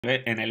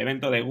En el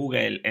evento de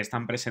Google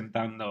están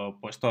presentando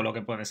pues todo lo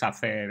que puedes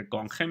hacer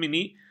con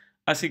Gemini,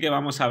 así que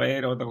vamos a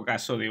ver otro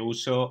caso de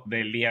uso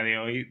del día de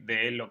hoy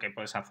de lo que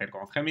puedes hacer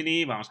con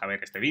Gemini. Vamos a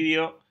ver este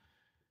vídeo.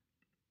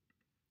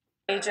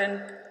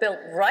 Agent built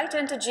right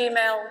into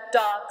Gmail,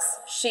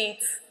 Docs,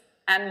 Sheets,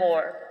 and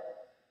more.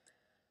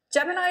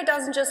 Gemini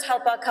doesn't just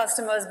help our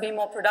customers be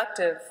more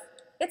productive,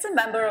 it's a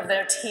member of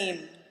their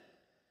team.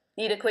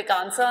 Need a quick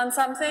answer on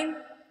something?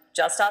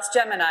 Just ask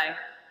Gemini.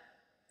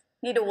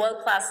 Need a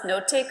world-class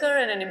note-taker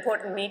in an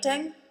important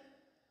meeting?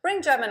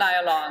 Bring Gemini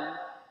along.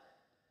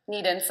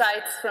 Need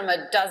insights from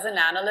a dozen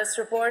analyst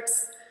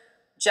reports?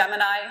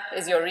 Gemini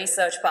is your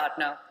research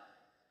partner.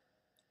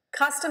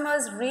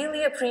 Customers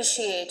really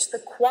appreciate the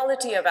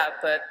quality of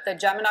output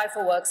that Gemini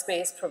for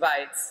Workspace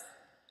provides.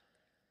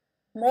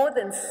 More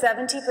than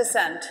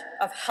 70%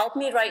 of Help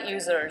Me Write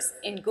users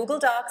in Google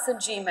Docs and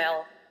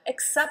Gmail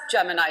accept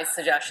Gemini's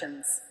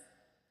suggestions.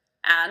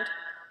 And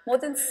more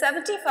than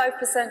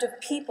 75% of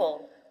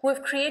people who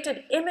have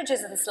created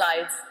images and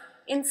slides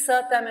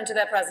insert them into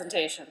their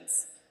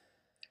presentations.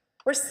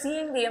 We're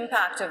seeing the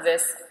impact of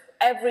this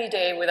every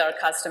day with our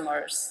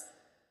customers.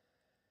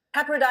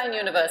 Pepperdine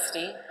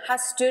University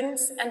has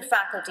students and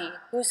faculty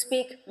who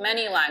speak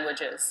many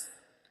languages.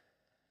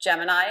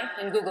 Gemini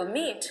in Google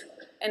Meet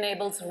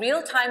enables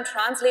real-time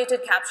translated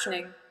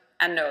captioning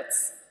and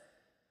notes.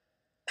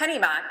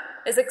 PennyMac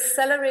is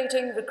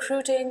accelerating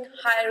recruiting,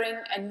 hiring,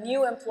 and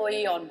new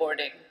employee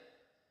onboarding.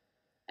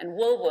 And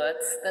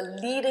Woolworths, the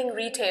leading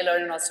retailer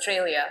in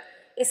Australia,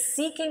 is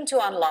seeking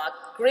to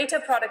unlock greater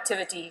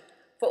productivity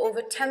for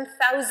over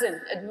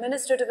 10,000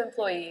 administrative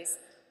employees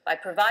by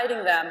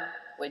providing them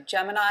with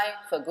Gemini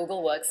for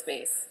Google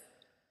Workspace.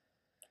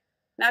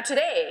 Now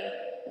today,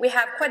 we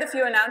have quite a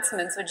few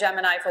announcements with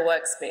Gemini for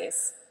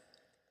Workspace.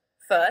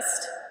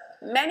 First,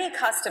 many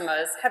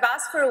customers have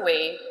asked for a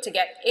way to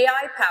get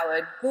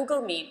AI-powered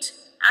Google Meet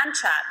and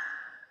Chat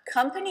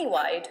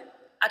company-wide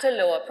at a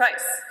lower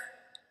price,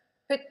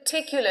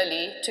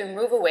 particularly to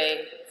move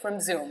away from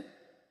Zoom.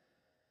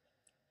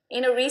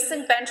 In a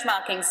recent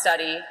benchmarking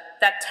study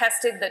that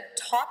tested the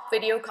top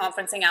video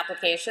conferencing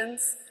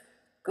applications,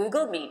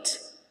 Google Meet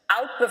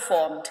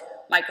outperformed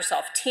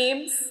Microsoft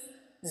Teams,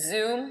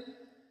 Zoom,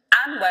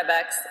 and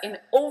WebEx in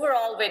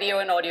overall video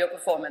and audio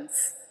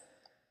performance.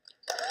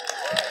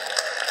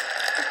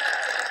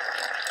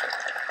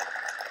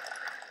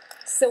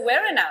 So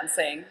we're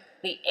announcing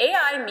the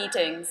AI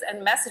meetings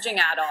and messaging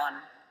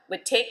add-on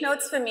with Take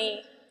Notes for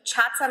Me,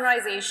 chat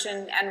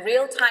summarization, and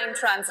real-time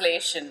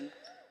translation.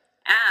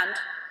 And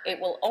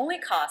it will only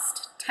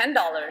cost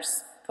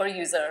 $10 per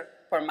user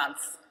per month.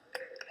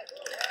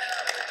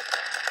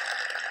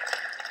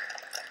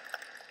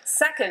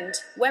 Second,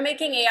 we're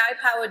making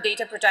AI-powered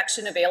data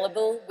protection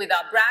available with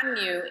our brand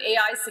new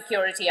AI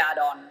security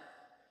add-on.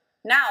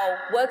 Now,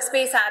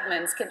 Workspace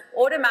admins can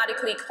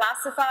automatically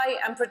classify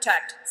and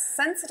protect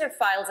sensitive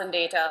files and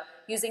data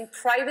using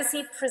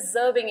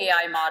privacy-preserving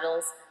AI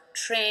models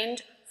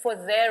trained for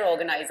their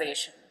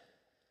organization.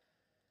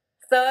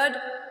 Third,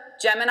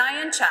 Gemini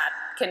and Chat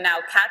can now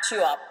catch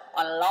you up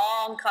on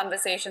long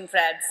conversation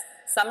threads,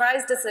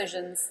 summarize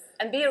decisions,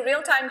 and be a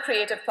real-time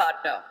creative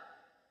partner.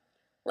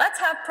 Let's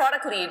have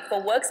product lead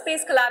for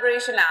Workspace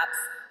collaboration apps,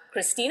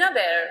 Christina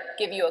Baer,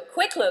 give you a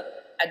quick look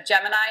at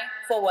Gemini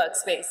for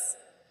Workspace.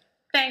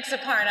 Thanks,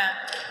 Aparna.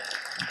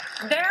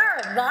 There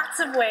are lots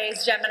of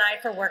ways Gemini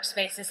for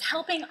Workspace is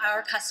helping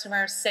our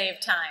customers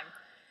save time.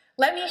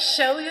 Let me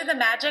show you the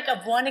magic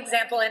of one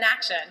example in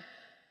action.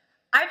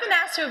 I've been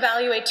asked to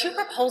evaluate 2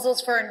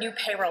 proposals for a new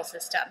payroll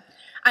system.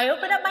 I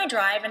open up my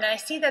drive and I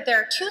see that there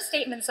are 2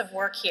 statements of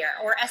work here,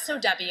 or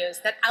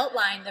SOWs, that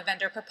outline the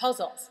vendor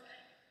proposals.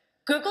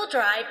 Google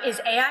Drive is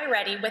AI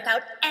ready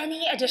without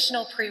any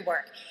additional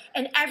pre-work,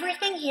 and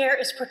everything here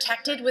is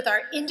protected with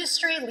our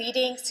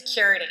industry-leading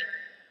security.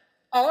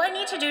 All I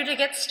need to do to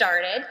get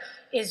started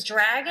is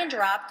drag and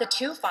drop the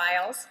 2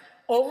 files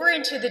over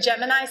into the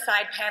Gemini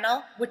side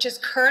panel, which is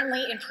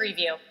currently in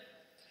preview.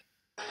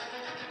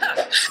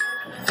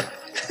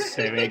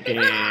 Se ve que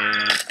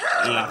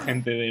la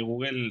gente de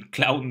Google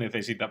Cloud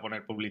necesita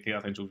poner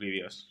publicidad en sus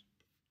vídeos.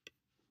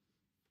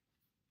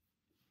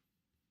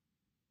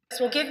 This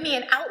will give me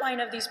an outline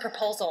of these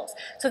proposals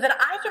so that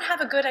I can have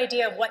a good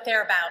idea of what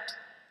they're about.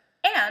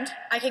 And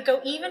I could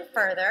go even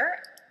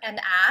further and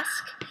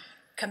ask,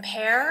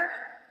 compare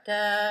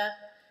the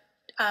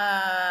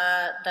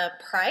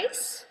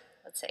price,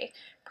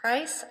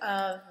 price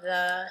of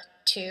the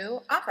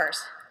 2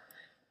 offers.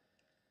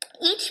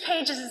 Each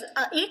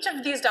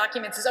of these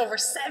documents is over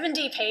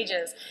 70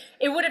 pages.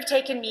 It would have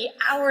taken me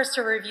hours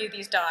to review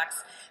these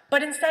docs,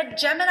 but instead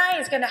Gemini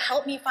is going to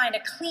help me find a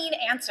clean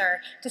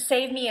answer to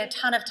save me a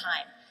ton of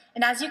time.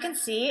 And as you can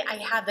see, I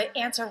have the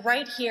answer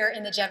right here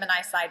in the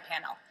Gemini side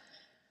panel.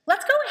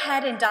 Let's go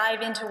ahead and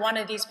dive into one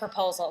of these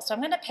proposals. So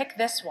I'm going to pick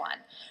this one.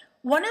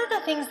 One of the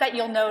things that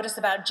you'll notice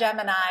about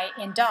Gemini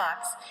in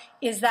Docs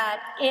is that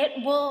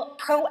it will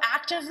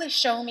proactively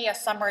show me a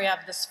summary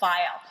of this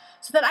file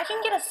so that I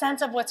can get a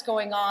sense of what's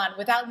going on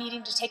without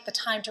needing to take the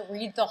time to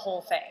read the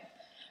whole thing.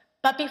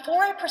 But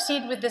before I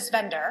proceed with this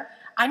vendor,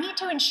 I need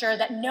to ensure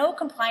that no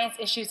compliance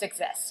issues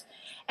exist.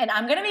 And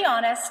I'm going to be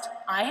honest,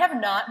 I have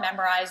not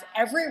memorized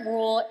every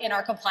rule in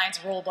our compliance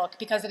rulebook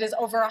because it is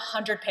over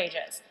 100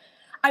 pages.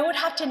 I would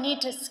have to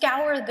need to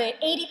scour the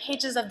 80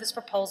 pages of this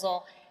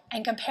proposal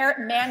and compare it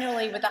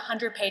manually with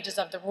 100 pages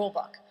of the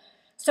rulebook.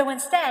 So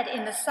instead,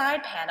 in the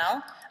side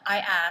panel, I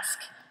ask,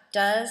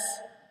 does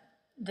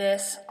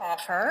this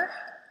offer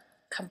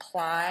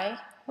comply,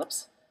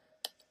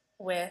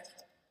 with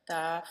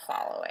the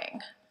following?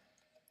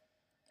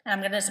 And I'm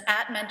going to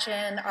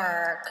mention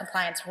our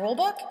compliance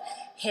rulebook,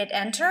 hit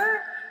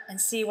enter,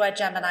 and see what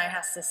Gemini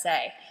has to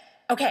say.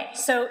 Okay,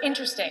 so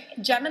interesting.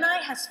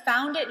 Gemini has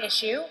found an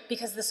issue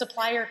because the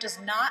supplier does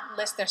not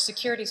list their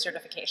security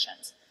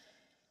certifications.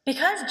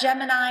 Because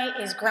Gemini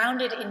is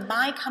grounded in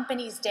my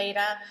company's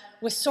data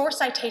with source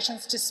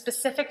citations to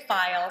specific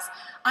files,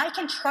 I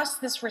can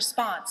trust this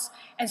response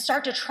and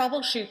start to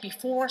troubleshoot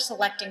before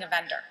selecting a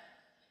vendor.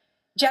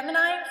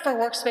 Gemini for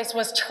Workspace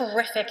was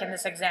terrific in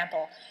this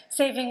example,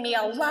 saving me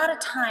a lot of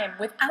time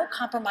without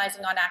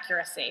compromising on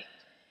accuracy.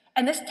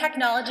 And this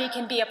technology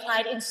can be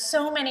applied in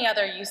so many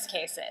other use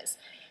cases.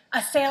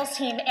 A sales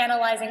team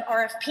analyzing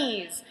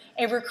RFPs,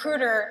 a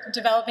recruiter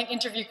developing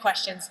interview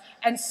questions,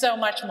 and so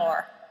much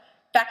more.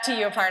 Back to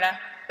you, Aparna.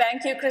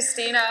 Thank you,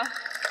 Christina.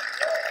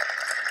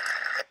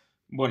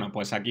 Bueno,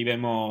 pues aquí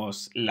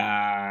vemos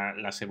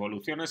las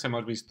evoluciones.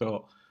 Hemos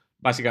visto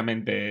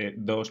básicamente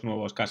dos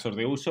nuevos casos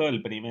de uso.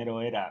 El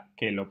primero era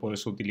que lo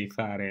puedes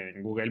utilizar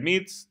en Google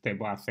Meets, te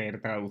va a hacer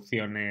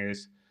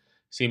traducciones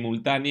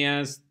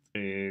simultáneas,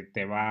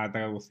 te va a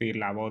traducir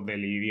la voz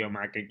del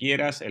idioma que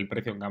quieras, el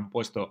precio que han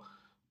puesto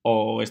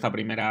o esta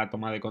primera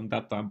toma de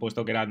contacto han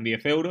puesto que eran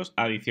 10 euros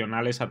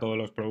adicionales a todos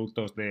los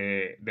productos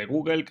de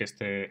Google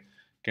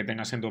que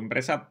tengas en tu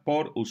empresa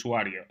por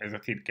usuario. Es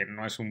decir, que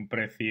no es un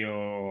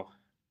precio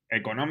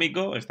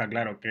económico, está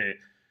claro que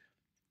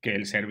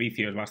el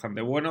servicio es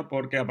bastante bueno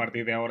porque a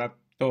partir de ahora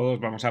todos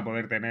vamos a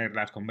poder tener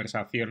las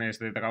conversaciones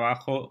de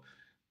trabajo,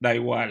 da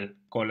igual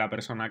con la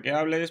persona que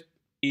hables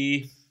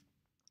y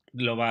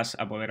lo vas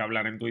a poder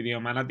hablar en tu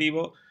idioma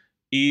nativo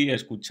y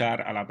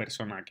escuchar a la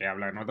persona que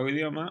habla en otro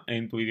idioma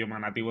en tu idioma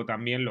nativo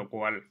también, lo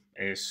cual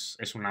es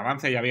un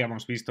avance. Ya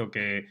habíamos visto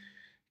que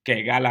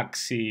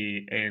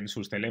Galaxy en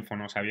sus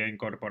teléfonos había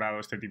incorporado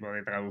este tipo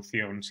de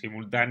traducción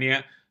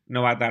simultánea.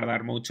 No va a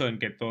tardar mucho en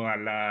que todas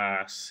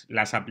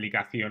las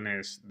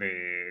aplicaciones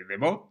de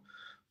voz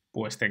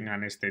pues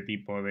tengan este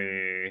tipo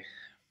de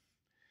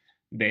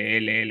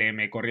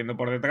LLM corriendo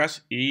por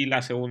detrás. Y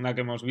la segunda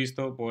que hemos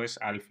visto, pues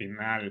al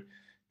final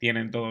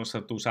tienen todos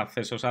tus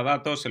accesos a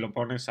datos, se lo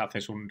pones,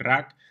 haces un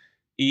rack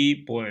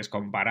y puedes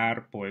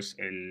comparar pues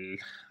el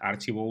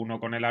archivo 1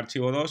 con el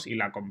archivo 2 y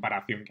la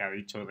comparación que ha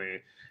dicho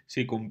de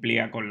si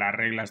cumplía con las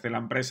reglas de la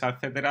empresa,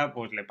 etcétera,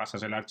 pues le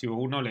pasas el archivo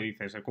 1, le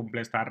dices, ¿se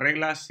cumple estas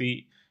reglas?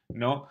 Sí,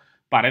 no.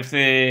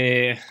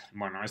 Parece,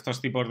 bueno,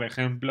 estos tipos de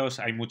ejemplos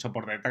hay mucho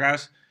por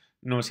detrás,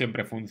 no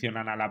siempre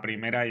funcionan a la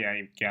primera y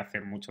hay que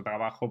hacer mucho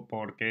trabajo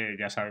porque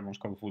ya sabemos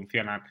cómo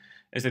funcionan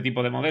este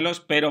tipo de modelos,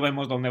 pero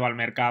vemos dónde va el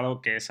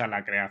mercado, que es a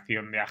la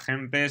creación de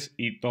agentes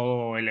y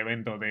todo el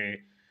evento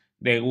de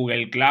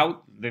Google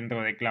Cloud,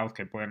 dentro de Cloud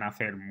que pueden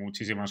hacer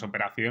muchísimas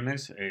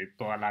operaciones.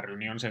 Toda la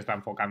reunión se está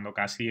enfocando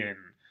casi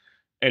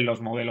en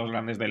los modelos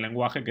grandes del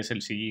lenguaje, que es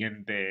el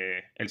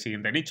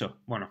siguiente nicho.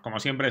 Bueno,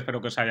 como siempre,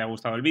 espero que os haya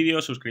gustado el vídeo,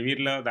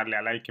 suscribirlo, darle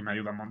a like que me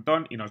ayuda un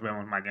montón y nos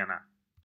vemos mañana.